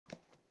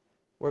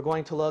We're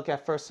going to look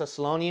at 1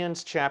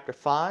 Thessalonians chapter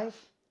 5,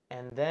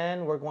 and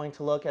then we're going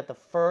to look at the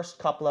first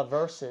couple of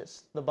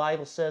verses. The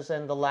Bible says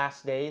in the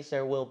last days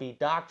there will be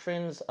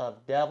doctrines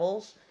of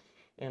devils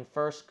in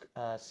 1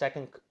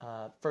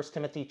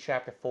 Timothy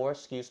chapter 4,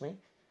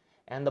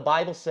 And the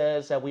Bible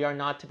says that we are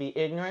not to be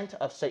ignorant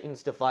of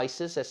Satan's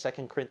devices as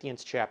 2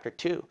 Corinthians chapter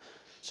 2.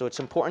 So it's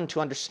important to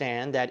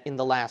understand that in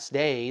the last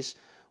days,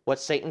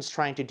 what Satan's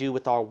trying to do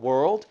with our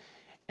world,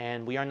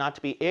 and we are not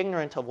to be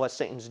ignorant of what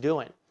Satan's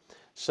doing.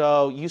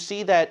 So you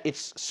see that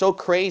it's so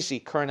crazy,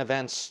 current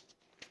events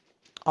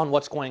on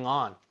what's going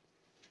on.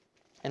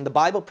 And the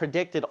Bible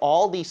predicted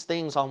all these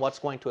things on what's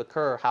going to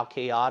occur, how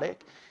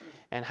chaotic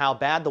and how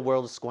bad the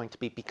world is going to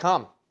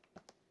become.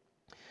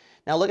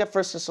 Now look at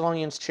 1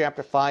 Thessalonians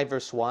chapter 5,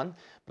 verse 1.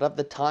 But of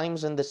the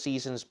times and the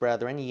seasons,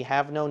 brethren, ye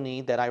have no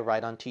need that I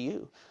write unto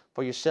you.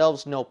 For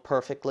yourselves know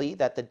perfectly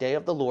that the day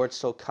of the Lord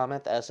so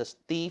cometh as a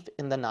thief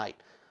in the night.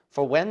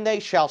 For when they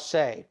shall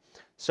say,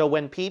 so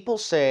when people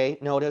say,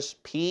 notice,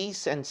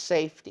 peace and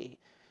safety,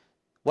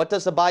 what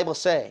does the Bible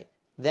say?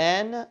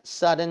 Then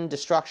sudden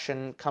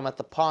destruction cometh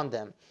upon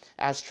them,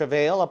 as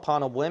travail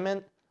upon a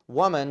woman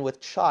with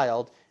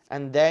child,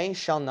 and they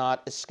shall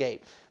not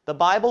escape. The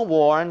Bible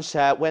warns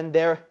that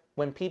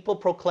when people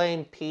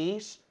proclaim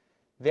peace,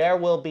 there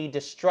will be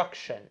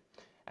destruction.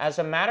 As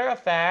a matter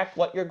of fact,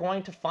 what you're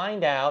going to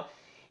find out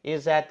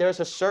is that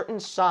there's a certain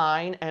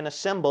sign and a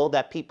symbol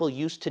that people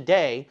use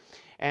today,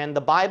 and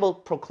the Bible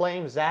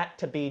proclaims that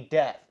to be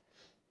death.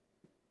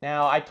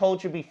 Now, I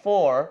told you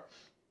before,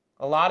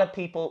 a lot of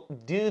people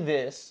do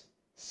this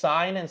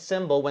sign and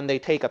symbol when they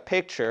take a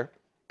picture,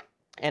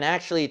 and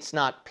actually it's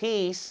not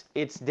peace,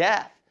 it's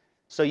death.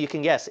 So you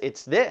can guess,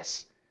 it's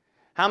this.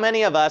 How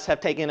many of us have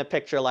taken a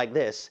picture like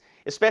this?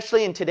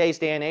 Especially in today's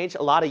day and age,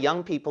 a lot of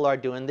young people are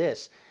doing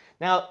this.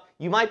 Now,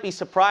 you might be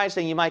surprised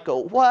and you might go,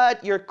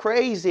 what? You're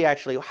crazy,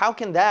 actually. How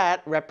can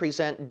that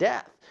represent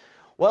death?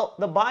 Well,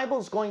 the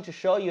Bible's going to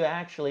show you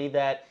actually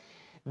that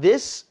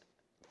this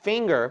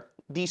finger,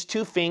 these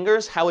two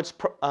fingers, how it's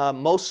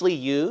mostly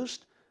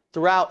used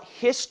throughout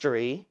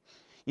history.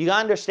 You got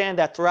to understand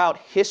that throughout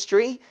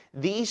history,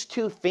 these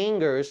two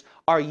fingers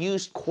are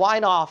used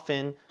quite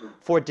often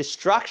for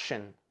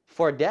destruction,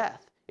 for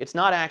death. It's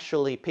not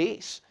actually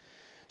peace.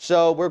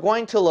 So we're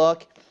going to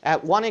look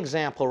at one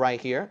example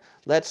right here.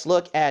 Let's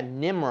look at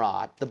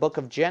Nimrod, the book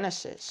of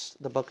Genesis.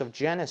 The book of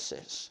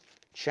Genesis,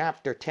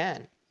 chapter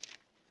 10.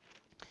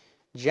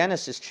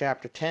 Genesis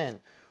chapter 10.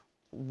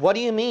 What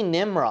do you mean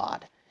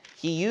Nimrod?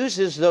 He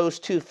uses those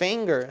two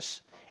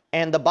fingers.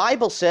 And the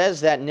Bible says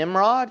that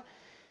Nimrod,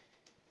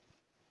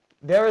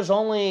 there is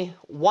only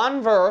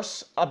one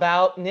verse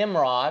about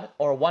Nimrod,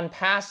 or one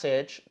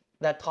passage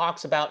that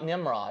talks about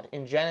Nimrod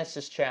in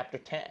Genesis chapter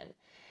 10.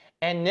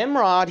 And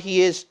Nimrod,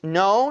 he is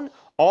known,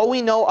 all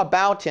we know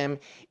about him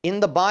in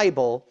the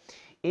Bible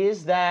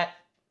is that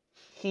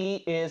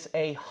he is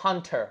a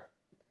hunter.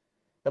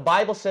 The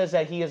Bible says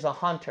that he is a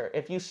hunter.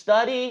 If you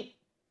study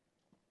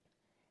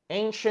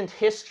ancient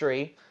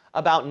history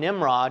about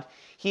Nimrod,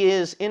 he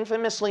is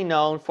infamously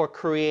known for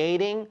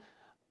creating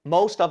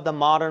most of the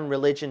modern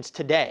religions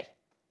today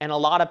and a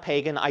lot of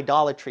pagan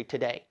idolatry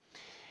today.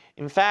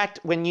 In fact,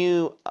 when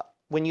you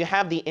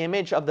have the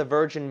image of the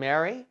Virgin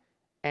Mary,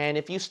 and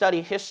if you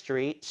study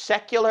history,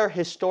 secular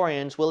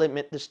historians will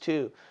admit this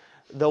too.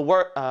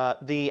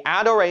 The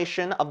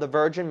adoration of the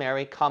Virgin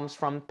Mary comes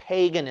from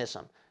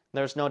paganism.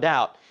 There's no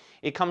doubt.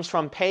 It comes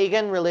from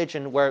pagan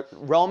religion where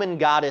Roman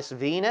goddess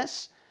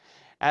Venus,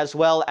 as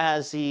well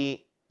as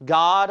the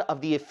god of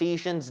the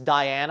Ephesians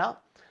Diana,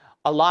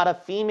 a lot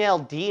of female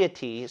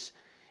deities.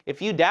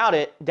 If you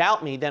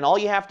doubt me, then all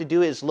you have to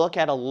do is look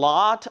at a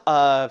lot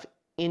of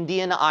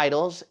Indian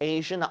idols,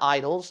 Asian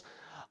idols,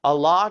 a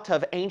lot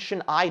of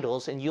ancient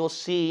idols, and you'll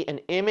see an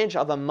image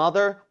of a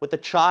mother with a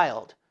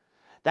child.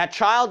 That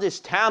child is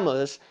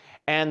Tammuz,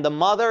 and the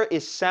mother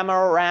is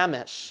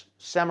Semiramis.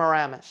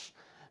 Semiramis.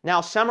 Now,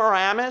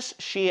 Semiramis,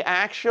 she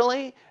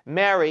actually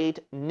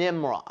married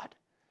Nimrod.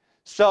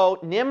 So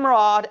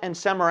Nimrod and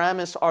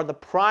Semiramis are the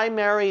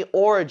primary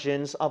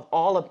origins of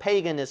all of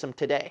paganism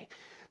today.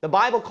 The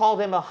Bible called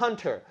him a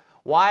hunter.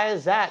 Why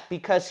is that?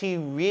 Because he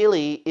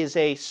really is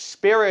a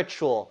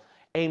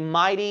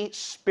mighty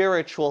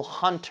spiritual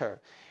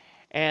hunter.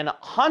 And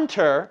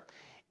hunter,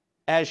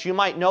 as you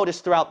might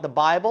notice throughout the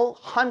Bible,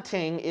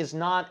 hunting is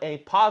not a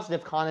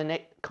positive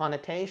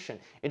connotation.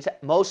 It's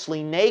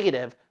mostly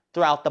negative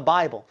throughout the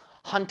Bible.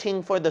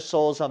 Hunting for the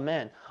souls of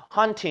men.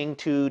 Hunting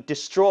to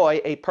destroy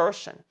a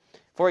person.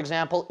 For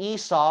example,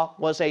 Esau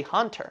was a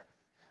hunter.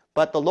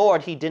 But the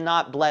Lord, he did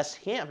not bless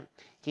him.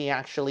 He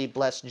actually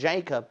blessed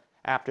Jacob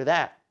after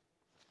that.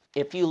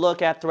 If you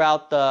look at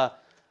throughout the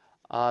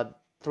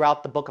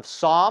book of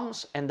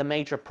Psalms and the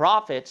major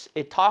prophets,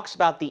 it talks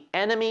about the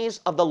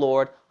enemies of the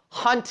Lord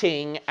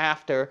hunting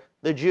after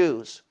the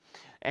Jews.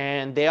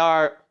 And they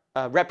are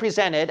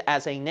represented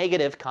as a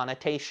negative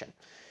connotation.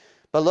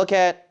 But look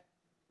at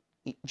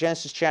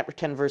Genesis chapter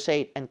 10, verse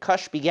 8. And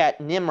Cush begat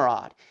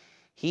Nimrod.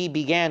 He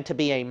began to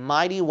be a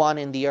mighty one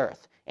in the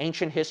earth.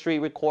 Ancient history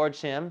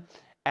records him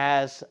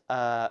as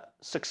a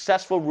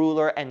successful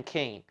ruler and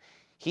king.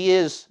 He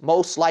is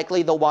most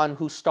likely the one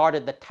who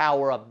started the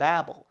Tower of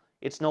Babel.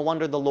 It's no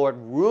wonder the Lord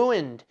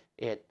ruined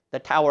it, the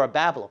Tower of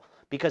Babel,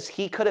 because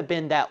he could have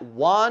been that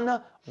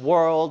one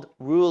world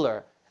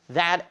ruler,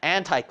 that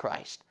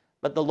Antichrist.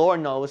 But the Lord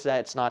knows that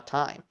it's not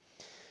time.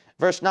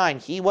 Verse 9,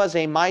 he was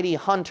a mighty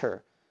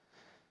hunter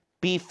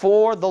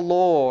before the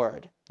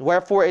Lord.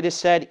 Wherefore it is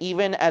said,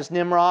 even as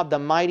Nimrod, the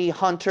mighty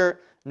hunter,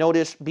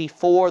 notice,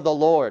 before the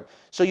Lord.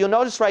 So you'll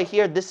notice right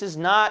here, this is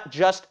not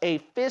just a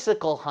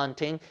physical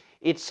hunting,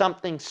 it's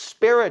something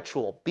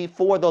spiritual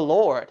before the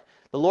Lord.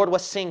 The Lord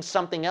was seeing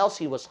something else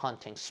he was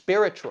hunting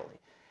spiritually.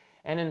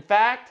 And in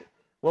fact,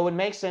 what would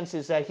make sense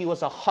is that he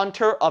was a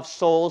hunter of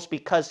souls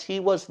because he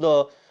was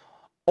the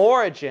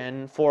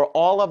origin for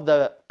all of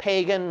the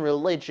pagan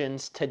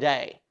religions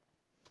today.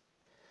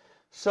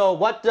 So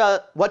what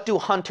do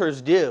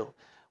hunters do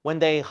when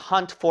they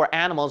hunt for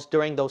animals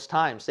during those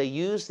times? They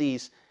use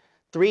these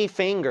 3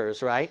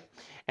 fingers, right?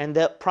 And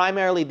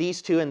primarily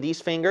these 2 and these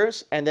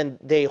fingers, and then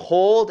they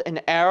hold an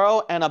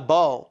arrow and a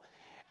bow.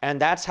 And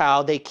that's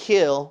how they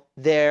kill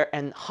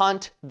and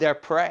hunt their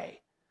prey.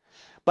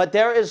 But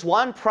there is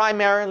one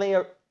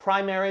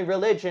primary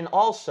religion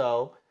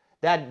also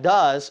that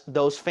does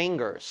those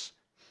fingers.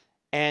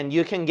 And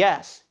you can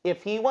guess,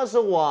 if he was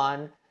the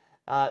one,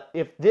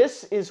 if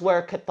this is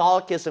where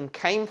Catholicism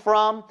came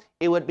from,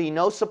 it would be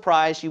no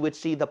surprise you would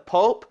see the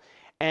Pope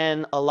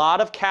and a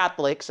lot of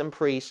Catholics and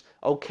priests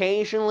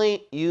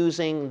occasionally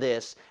using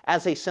this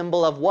as a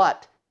symbol of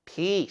what?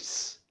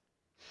 Peace.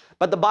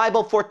 But the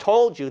Bible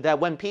foretold you that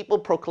when people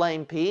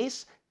proclaim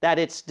peace, that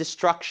it's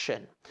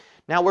destruction.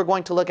 Now we're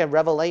going to look at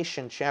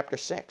Revelation chapter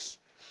 6.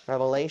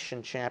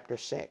 Revelation chapter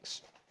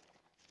 6.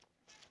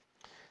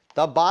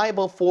 The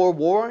Bible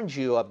forewarned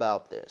you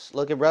about this.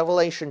 Look at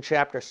Revelation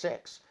chapter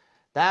 6.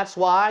 That's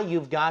why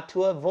you've got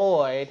to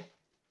avoid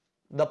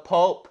the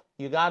Pope.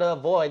 You've got to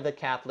avoid the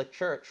Catholic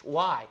Church.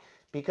 Why?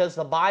 Because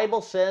the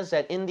Bible says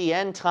that in the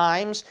end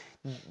times,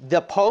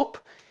 the Pope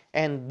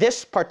and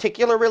this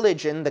particular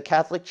religion, the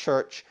Catholic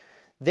Church,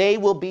 they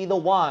will be the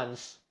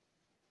ones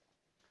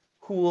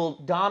who will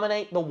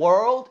dominate the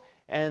world,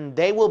 and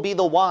they will be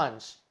the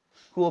ones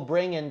who will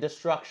bring in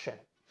destruction.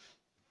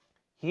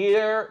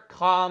 Here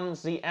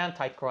comes the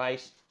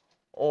Antichrist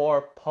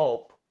or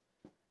Pope.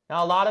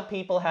 Now, a lot of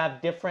people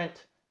have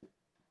different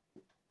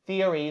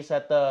theories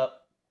that the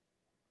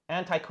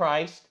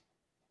Antichrist,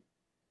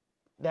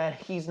 that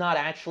he's not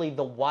actually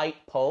the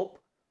white Pope,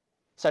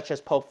 such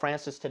as Pope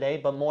Francis today,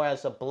 but more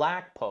as a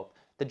black Pope,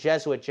 the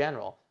Jesuit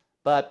general.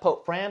 But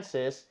Pope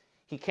Francis,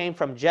 he came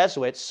from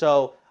Jesuits,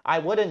 so I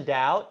wouldn't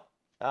doubt.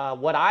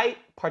 What I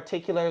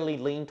particularly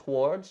lean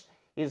towards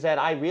is that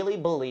I really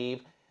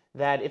believe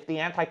that if the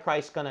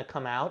Antichrist is going to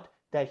come out,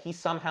 that he's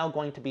somehow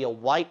going to be a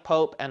white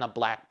Pope and a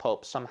black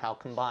Pope somehow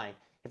combined.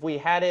 If we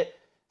had it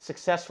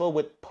successful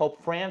with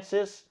Pope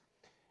Francis,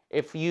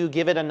 if you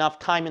give it enough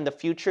time in the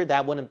future,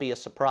 that wouldn't be a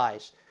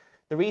surprise.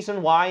 The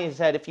reason why is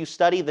that if you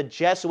study the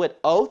Jesuit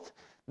oath,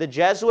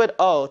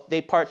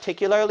 they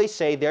particularly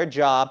say their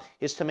job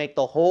is to make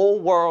the whole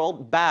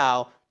world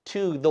bow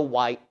to the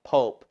white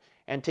Pope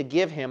and to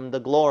give him the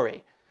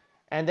glory.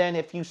 And then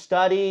if you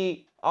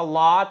study a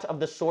lot of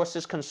the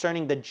sources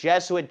concerning the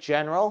Jesuit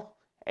general,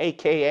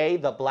 aka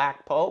the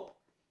Black Pope,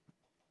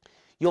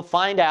 you'll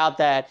find out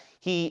that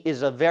he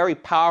is a very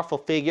powerful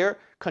figure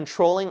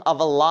controlling of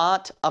a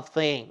lot of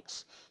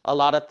things.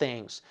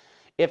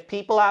 If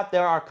people out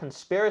there are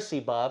conspiracy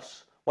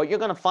buffs, what you're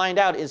going to find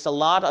out is a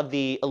lot of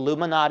the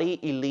Illuminati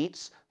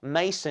elites,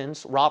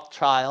 Masons,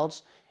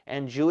 Rothschilds,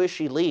 and Jewish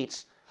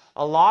elites,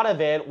 a lot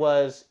of it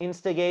was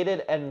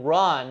instigated and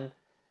run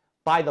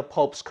by the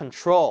Pope's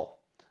control.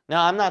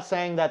 Now, I'm not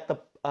saying that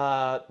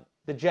the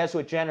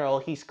Jesuit general,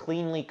 he's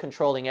cleanly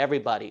controlling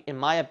everybody. In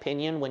my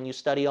opinion, when you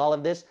study all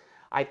of this,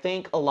 I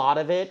think a lot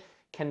of it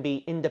can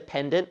be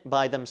independent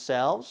by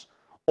themselves,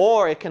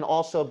 or it can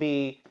also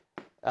be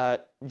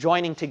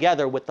joining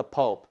together with the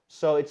Pope.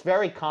 So it's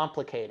very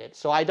complicated.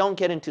 So I don't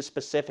get into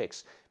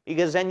specifics,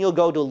 because then you'll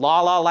go to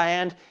La La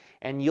Land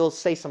and you'll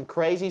say some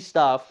crazy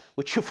stuff,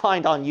 which you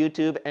find on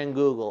YouTube and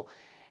Google.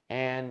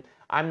 And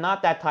I'm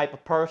not that type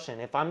of person.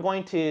 If I'm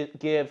going to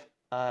give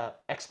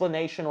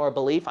explanation or a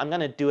belief, I'm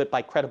going to do it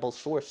by credible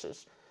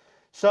sources.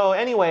 So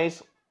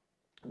anyways,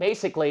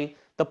 basically,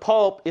 the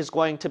Pope is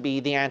going to be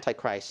the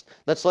Antichrist.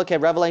 Let's look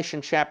at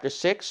Revelation chapter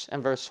 6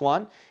 and verse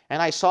 1.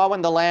 And I saw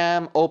when the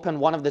Lamb opened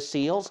one of the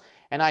seals,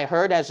 and I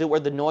heard as it were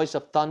the noise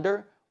of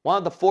thunder, one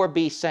of the 4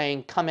 beasts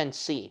saying, "Come and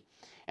see."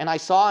 And I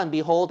saw, and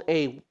behold,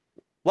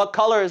 what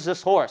color is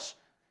this horse?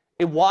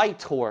 A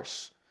white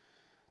horse.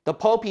 The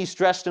Pope, he's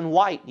dressed in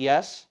white,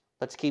 yes?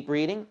 Let's keep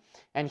reading.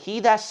 And he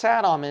that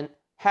sat on him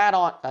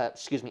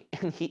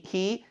and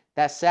he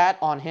that sat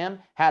on him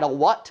had a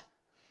what?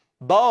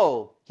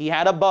 Bow. He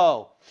had a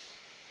bow.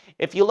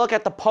 If you look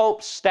at the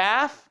Pope's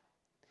staff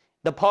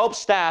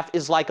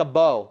is like a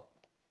bow.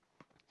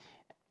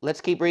 Let's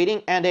keep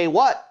reading. And a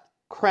what?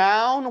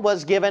 Crown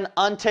was given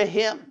unto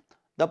him.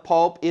 The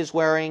Pope is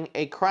wearing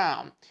a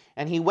crown.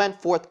 And he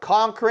went forth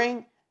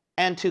conquering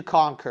and to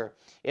conquer.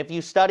 If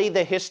you study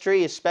the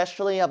history,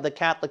 especially of the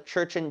Catholic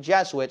Church and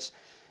Jesuits,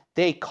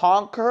 they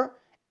conquer,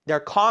 they're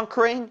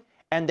conquering,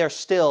 and they're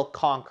still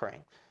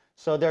conquering.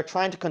 So they're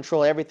trying to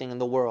control everything in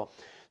the world.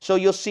 So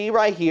you'll see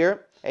right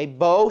here a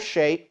bow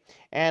shape,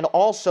 and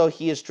also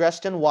he is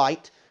dressed in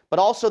white, but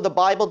also the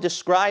Bible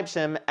describes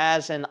him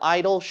as an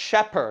idol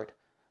shepherd.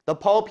 The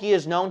Pope, he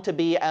is known to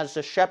be as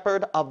the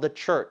shepherd of the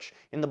church.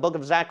 In the book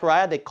of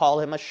Zechariah, they call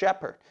him a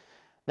shepherd.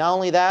 Not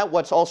only that,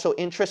 what's also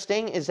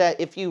interesting is that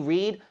if you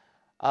read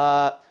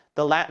the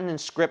Latin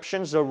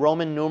inscriptions, the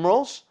Roman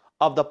numerals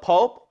of the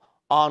Pope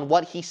on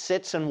what he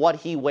sits and what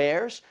he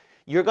wears,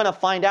 you're going to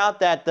find out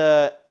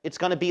that it's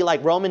going to be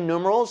like Roman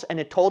numerals, and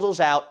it totals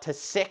out to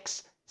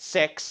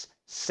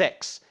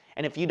 666.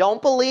 And if you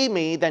don't believe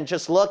me, then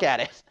just look at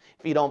it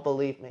if you don't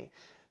believe me.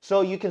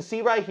 So you can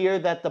see right here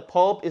that the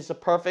Pope is the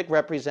perfect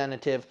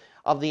representative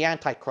of the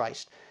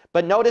Antichrist.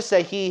 But notice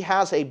that he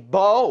has a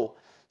bow.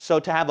 So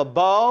to have a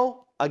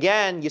bow,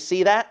 again, you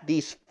see that?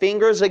 These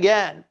fingers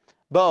again.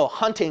 Bow,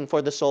 hunting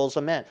for the souls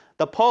of men.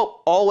 The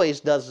Pope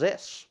always does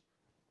this.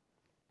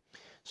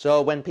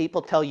 So when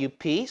people tell you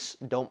peace,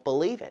 don't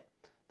believe it.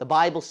 The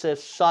Bible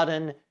says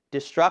sudden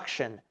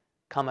destruction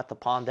cometh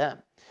upon them.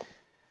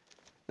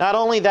 Not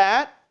only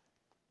that,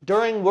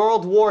 during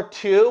World War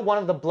II, one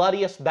of the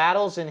bloodiest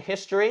battles in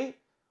history,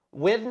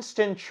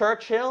 Winston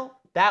Churchill,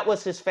 that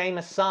was his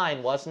famous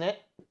sign, wasn't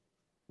it?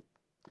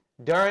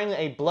 During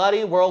a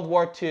bloody World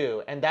War II,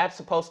 and that's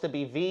supposed to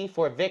be V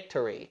for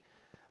victory.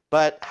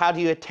 But how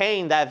do you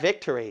attain that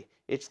victory?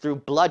 It's through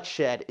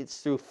bloodshed, it's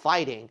through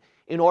fighting,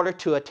 in order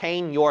to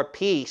attain your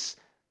peace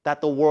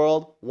that the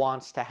world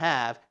wants to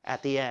have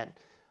at the end.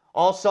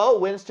 Also,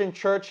 Winston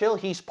Churchill,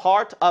 he's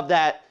part of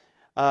that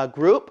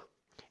group,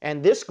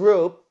 and this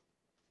group,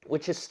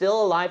 which is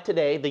still alive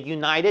today, the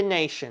United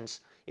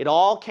Nations, it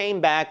all came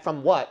back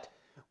from what?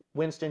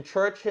 Winston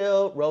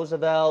Churchill,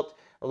 Roosevelt,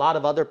 a lot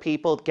of other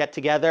people get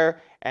together,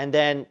 and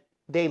then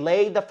they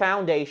laid the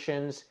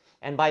foundations,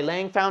 and by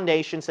laying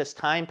foundations, as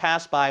time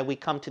passed by, we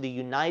come to the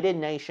United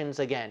Nations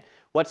again.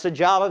 What's the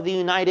job of the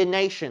United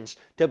Nations?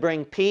 To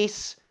bring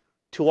peace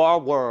to our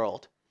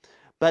world.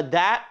 But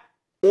that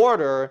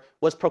order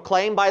was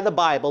proclaimed by the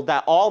Bible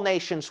that all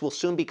nations will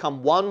soon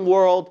become one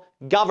world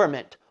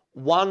government,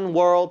 one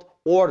world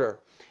order.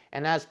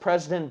 And as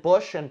President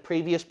Bush and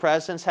previous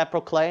presidents have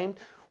proclaimed,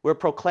 we're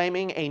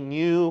proclaiming a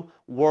new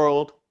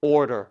world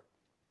order.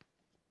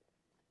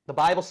 The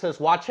Bible says,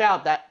 watch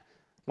out, that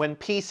when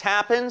peace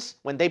happens,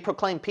 when they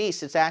proclaim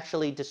peace, it's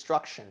actually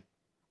destruction.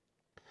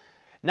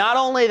 Not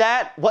only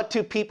that, what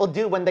do people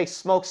do when they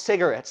smoke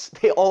cigarettes?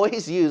 They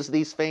always use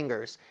these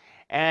fingers.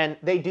 And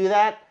they do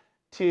that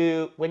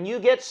when you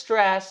get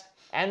stressed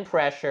and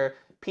pressure,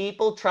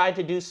 people try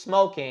to do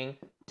smoking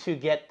to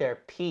get their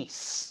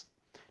peace,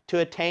 to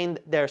attain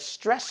their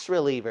stress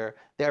reliever,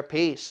 their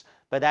peace.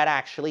 But that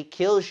actually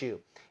kills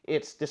you.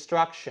 It's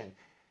destruction.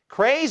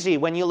 Crazy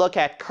when you look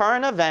at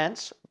current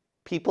events,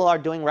 people are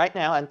doing right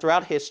now and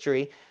throughout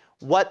history,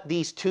 what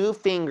these two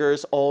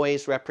fingers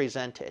always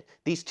represented.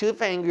 These two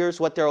fingers,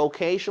 what they're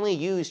occasionally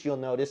used, you'll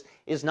notice,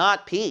 is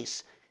not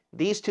peace.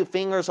 These two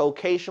fingers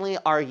occasionally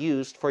are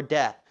used for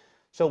death.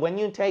 So when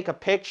you take a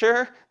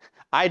picture,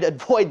 I'd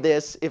avoid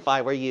this if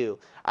I were you.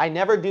 I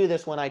never do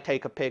this when I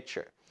take a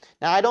picture.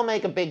 Now, I don't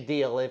make a big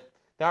deal. If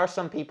there are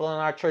some people in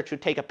our church who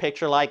take a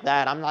picture like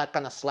that, I'm not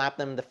going to slap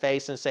them in the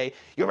face and say,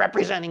 you're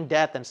representing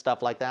death and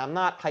stuff like that. I'm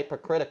not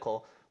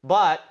hypercritical.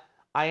 But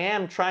I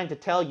am trying to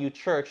tell you,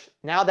 church,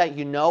 now that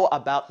you know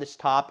about this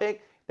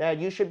topic, that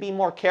you should be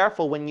more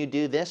careful when you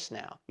do this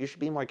now. You should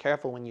be more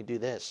careful when you do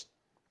this.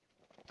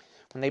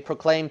 When they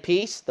proclaim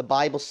peace, the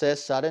Bible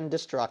says sudden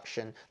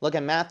destruction. Look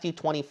at Matthew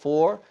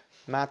 24,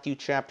 Matthew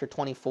chapter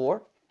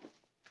 24.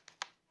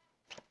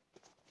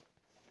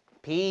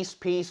 Peace,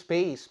 peace,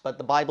 peace. But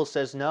the Bible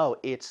says no,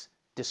 it's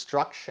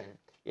destruction.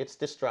 It's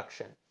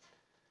destruction.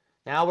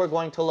 Now we're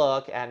going to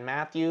look at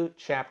Matthew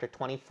chapter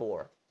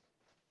 24.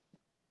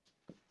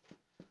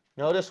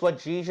 Notice what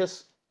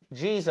Jesus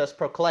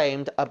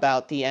proclaimed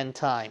about the end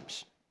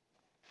times.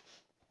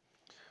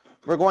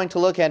 We're going to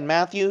look at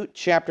Matthew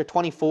chapter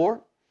 24,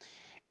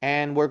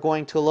 and we're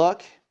going to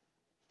look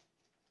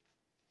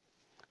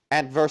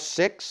at verse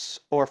 6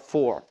 or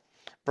 4.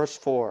 Verse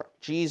 4,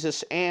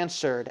 Jesus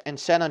answered and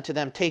said unto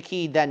them, take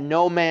heed that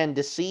no man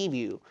deceive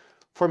you,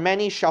 for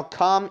many shall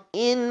come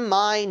in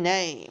my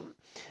name,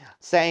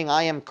 saying,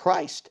 I am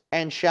Christ,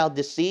 and shall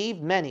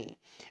deceive many.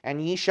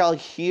 And ye shall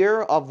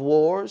hear of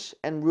wars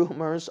and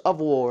rumors of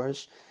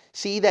wars.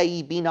 See that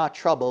ye be not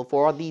troubled,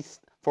 for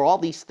all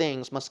these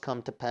things must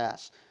come to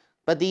pass.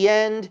 But the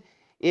end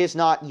is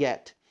not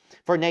yet.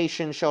 For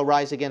nation shall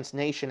rise against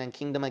nation, and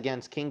kingdom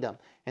against kingdom.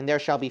 And there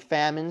shall be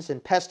famines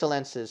and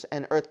pestilences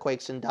and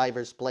earthquakes in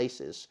divers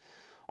places.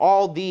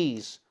 All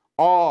these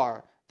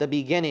are the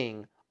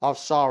beginning of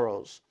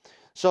sorrows.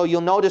 So you'll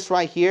notice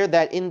right here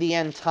that in the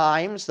end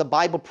times, the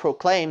Bible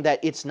proclaimed that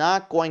it's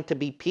not going to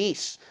be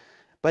peace,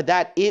 but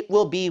that it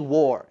will be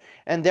war.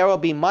 And there will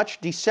be much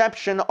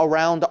deception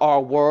around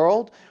our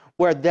world,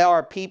 where there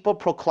are people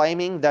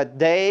proclaiming that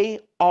they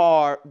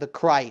are the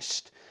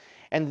Christ.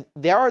 And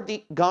there are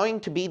going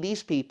to be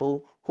these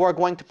people who are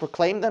going to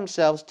proclaim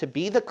themselves to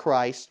be the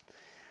Christ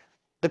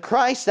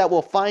that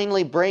will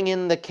finally bring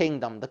in the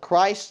kingdom, the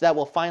Christ that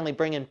will finally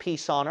bring in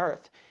peace on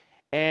earth.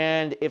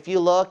 And if you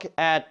look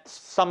at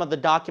some of the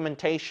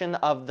documentation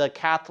of the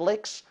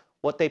Catholics,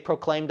 what they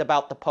proclaimed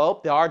about the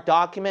Pope, there are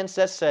documents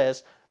that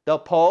says the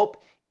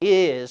Pope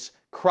is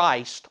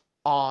Christ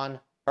on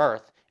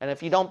earth. And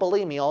if you don't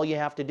believe me, all you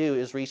have to do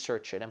is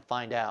research it and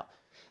find out.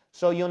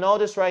 So you'll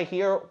notice right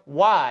here,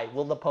 why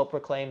will the Pope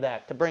proclaim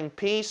that? To bring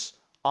peace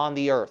on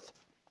the earth.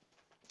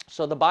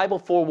 So the Bible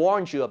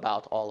forewarns you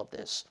about all of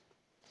this.